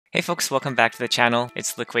Hey folks, welcome back to the channel.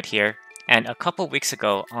 It's Liquid here. And a couple weeks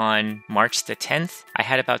ago, on March the 10th, I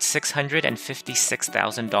had about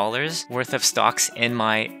 $656,000 worth of stocks in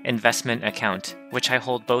my investment account, which I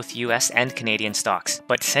hold both US and Canadian stocks.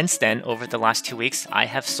 But since then, over the last 2 weeks, I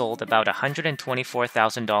have sold about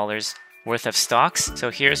 $124,000 worth of stocks.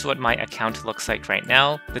 So here's what my account looks like right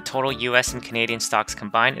now. The total US and Canadian stocks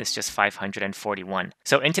combined is just 541.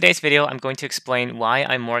 So in today's video, I'm going to explain why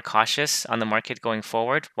I'm more cautious on the market going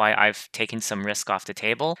forward, why I've taken some risk off the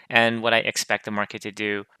table, and what I expect the market to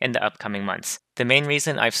do in the upcoming months. The main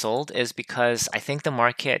reason I've sold is because I think the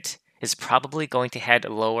market is probably going to head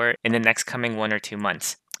lower in the next coming 1 or 2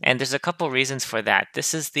 months. And there's a couple reasons for that.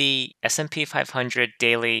 This is the S&P 500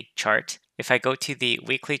 daily chart. If I go to the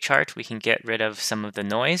weekly chart, we can get rid of some of the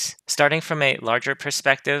noise. Starting from a larger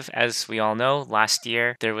perspective, as we all know, last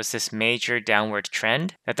year there was this major downward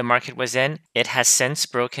trend that the market was in. It has since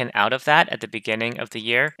broken out of that at the beginning of the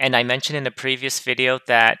year. And I mentioned in a previous video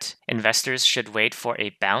that investors should wait for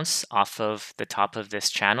a bounce off of the top of this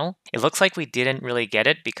channel. It looks like we didn't really get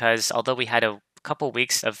it because although we had a couple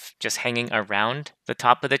weeks of just hanging around the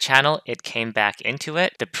top of the channel, it came back into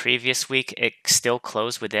it. The previous week, it still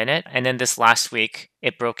closed within it. And then this last week,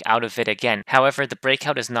 it broke out of it again. However, the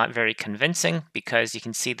breakout is not very convincing because you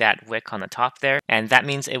can see that wick on the top there. And that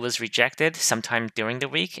means it was rejected sometime during the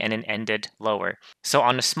week and it ended lower. So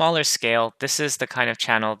on a smaller scale, this is the kind of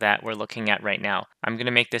channel that we're looking at right now. I'm going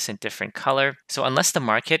to make this in different color. So unless the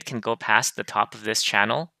market can go past the top of this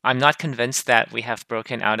channel, I'm not convinced that we have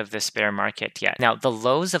broken out of this bear market yet. Now, the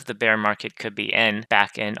lows of the bear market could be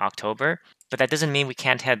back in October, but that doesn't mean we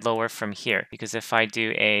can't head lower from here, because if I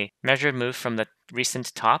do a measured move from the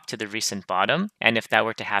recent top to the recent bottom, and if that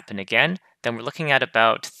were to happen again, then we're looking at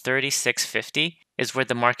about 3650 is where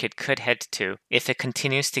the market could head to if it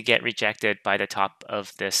continues to get rejected by the top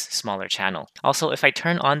of this smaller channel. Also, if I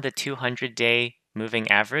turn on the 200-day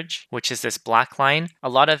moving average, which is this black line, a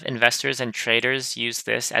lot of investors and traders use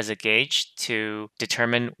this as a gauge to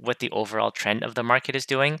determine what the overall trend of the market is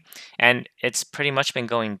doing. And it's pretty much been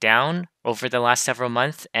going down over the last several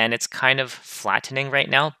months, and it's kind of flattening right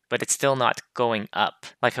now, but it's still not going up.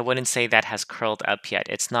 Like, I wouldn't say that has curled up yet.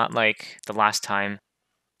 It's not like the last time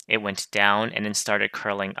it went down and then started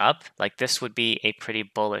curling up. Like, this would be a pretty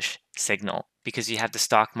bullish signal because you have the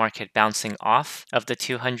stock market bouncing off of the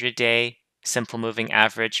 200-day simple moving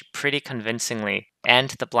average pretty convincingly, and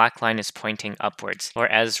the black line is pointing upwards.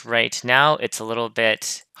 Whereas right now, it's a little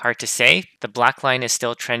bit hard to say. The black line is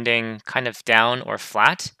still trending kind of down or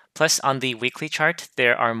flat. Plus, on the weekly chart,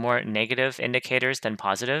 there are more negative indicators than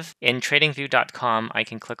positive. In tradingview.com, I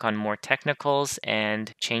can click on more technicals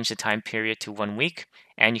and change the time period to 1 week.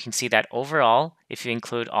 And you can see that overall, if you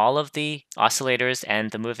include all of the oscillators and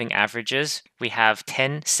the moving averages, we have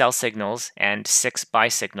 10 sell signals and 6 buy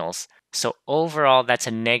signals. So overall, that's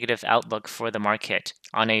a negative outlook for the market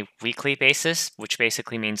on a weekly basis, which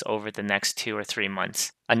basically means over the next 2 or 3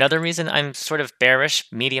 months. Another reason I'm sort of bearish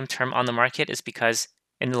medium term on the market is because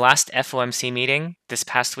in the last FOMC meeting this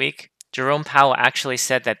past week, Jerome Powell actually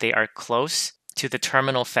said that they are close to the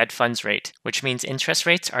terminal Fed funds rate, which means interest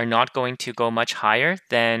rates are not going to go much higher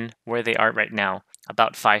than where they are right now,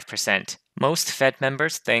 about 5%. Most Fed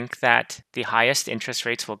members think that the highest interest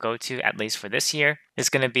rates will go to, at least for this year, is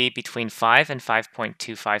going to be between 5 and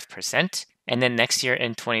 5.25%. And then next year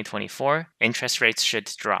in 2024, interest rates should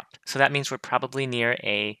drop. So that means we're probably near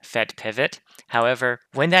a Fed pivot. However,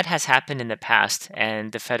 when that has happened in the past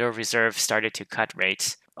and the Federal Reserve started to cut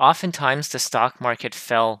rates, oftentimes the stock market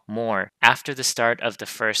fell more after the start of the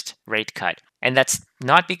first rate cut. And that's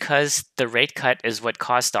not because the rate cut is what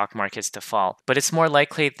caused stock markets to fall, but it's more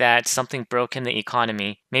likely that something broke in the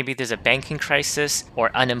economy. Maybe there's a banking crisis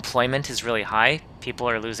or unemployment is really high. People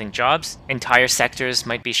are losing jobs. Entire sectors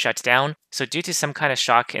might be shut down. So due to some kind of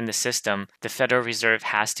shock in the system, the Federal Reserve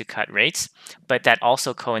has to cut rates. But that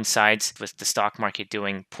also coincides with the stock market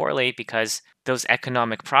doing poorly because those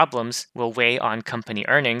economic problems will weigh on company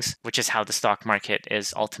earnings, which is how the stock market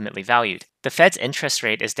is ultimately valued. The Fed's interest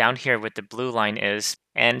rate is down here where the blue line is.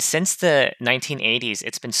 And since the 1980s,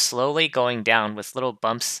 it's been slowly going down with little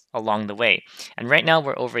bumps along the way. And right now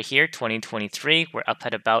we're over here, 2023, we're up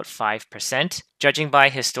at about 5%. Judging by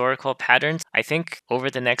historical patterns, I think over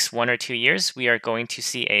the next 1 or 2 years, we are going to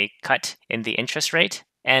see a cut in the interest rate.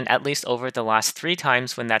 And at least over the last 3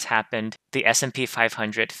 times when that's happened, the S&P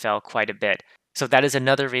 500 fell quite a bit. So that is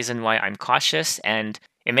another reason why I'm cautious, and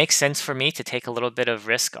it makes sense for me to take a little bit of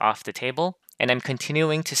risk off the table. And I'm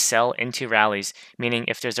continuing to sell into rallies, meaning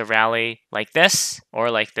if there's a rally like this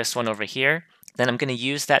or like this one over here, then I'm going to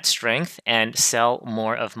use that strength and sell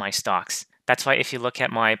more of my stocks. That's why if you look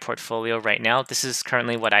at my portfolio right now, this is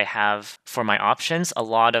currently what I have for my options, a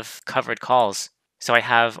lot of covered calls. So I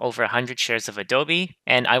have over 100 shares of Adobe,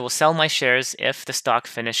 and I will sell my shares if the stock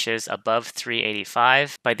finishes above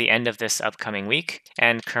 385 by the end of this upcoming week.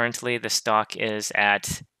 And currently the stock is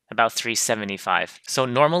at about 375. So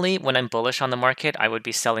normally when I'm bullish on the market, I would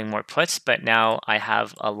be selling more puts, but now I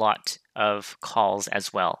have a lot of calls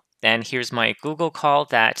as well. And here's my Google call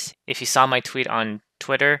that if you saw my tweet on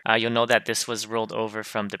Twitter, you'll know that this was rolled over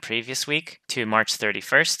from the previous week to March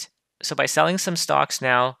 31st. So by selling some stocks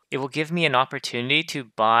now, it will give me an opportunity to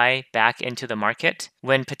buy back into the market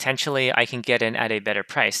when potentially I can get in at a better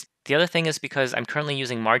price. The other thing is because I'm currently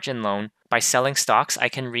using margin loan, by selling stocks, I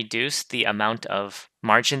can reduce the amount of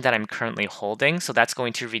margin that I'm currently holding. So that's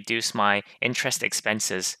going to reduce my interest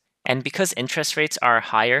expenses. And because interest rates are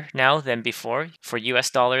higher now than before, for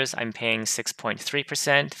US dollars, I'm paying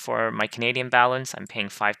 6.3%. For my Canadian balance, I'm paying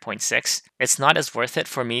 5.6. It's not as worth it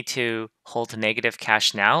for me to hold negative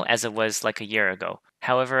cash now as it was like a year ago.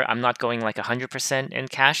 However, I'm not going like 100% in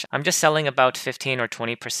cash. I'm just selling about 15 or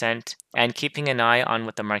 20% and keeping an eye on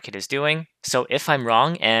what the market is doing. So if I'm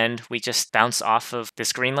wrong and we just bounce off of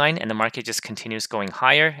this green line and the market just continues going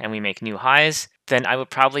higher and we make new highs, then I would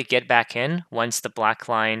probably get back in once the black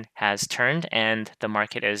line has turned and the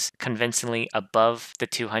market is convincingly above the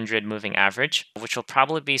 200 moving average, which will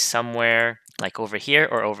probably be somewhere like over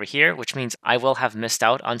here, which means I will have missed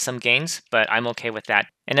out on some gains, but I'm okay with that.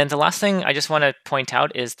 And then the last thing I just want to point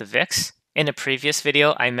out is the VIX. In a previous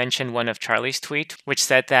video, I mentioned one of Charlie's tweets, which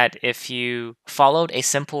said that if you followed a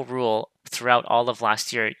simple rule throughout all of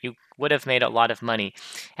last year, you would have made a lot of money.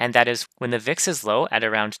 And that is when the VIX is low at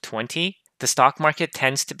around 20, the stock market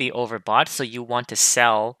tends to be overbought, so you want to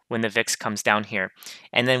sell when the VIX comes down here.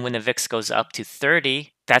 And then when the VIX goes up to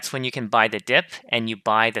 30, that's when you can buy the dip and you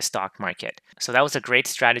buy the stock market. So that was a great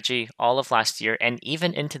strategy all of last year, and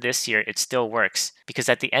even into this year, it still works. Because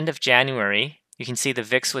at the end of January, you can see the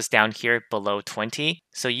VIX was down here below 20.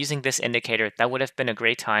 So using this indicator, that would have been a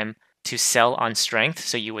great time to sell on strength.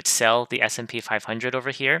 So you would sell the S&P 500 over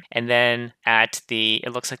here. And then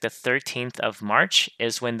it looks like the 13th of March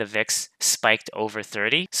is when the VIX spiked over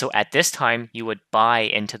 30. So at this time, you would buy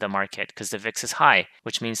into the market because the VIX is high,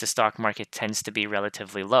 which means the stock market tends to be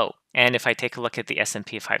relatively low. And if I take a look at the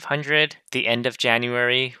S&P 500, the end of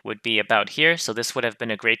January would be about here. So this would have been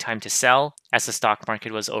a great time to sell as the stock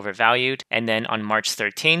market was overvalued. And then on March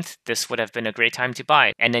 13th, this would have been a great time to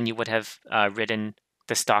buy. And then you would have ridden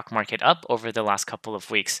the stock market up over the last couple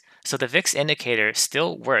of weeks. So the VIX indicator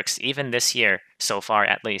still works even this year, so far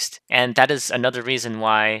at least. And that is another reason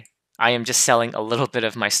why I am just selling a little bit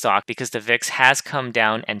of my stock, because the VIX has come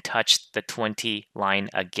down and touched the 20 line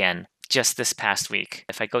again just this past week.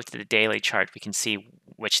 If I go to the daily chart, we can see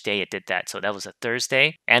which day it did that. So that was a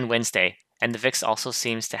Thursday and Wednesday. And the VIX also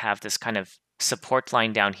seems to have this kind of support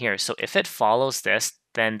line down here. So if it follows this,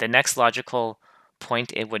 then the next logical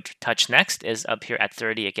point it would touch next is up here at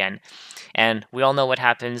 30 again. And we all know what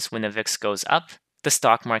happens when the VIX goes up. The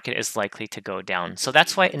stock market is likely to go down. So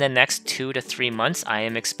that's why in the next 2 to 3 months, I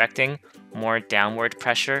am expecting more downward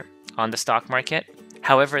pressure on the stock market.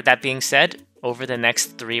 However, that being said, over the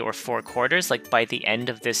next 3 or 4 quarters, like by the end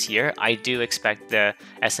of this year, I do expect the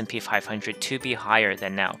S&P 500 to be higher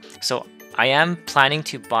than now. So I am planning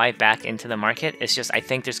to buy back into the market. It's just I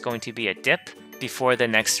think there's going to be a dip before the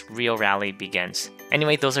next real rally begins.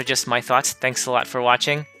 Anyway, those are just my thoughts. Thanks a lot for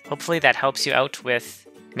watching. Hopefully that helps you out with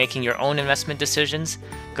making your own investment decisions.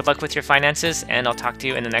 Good luck with your finances, and I'll talk to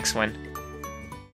you in the next one.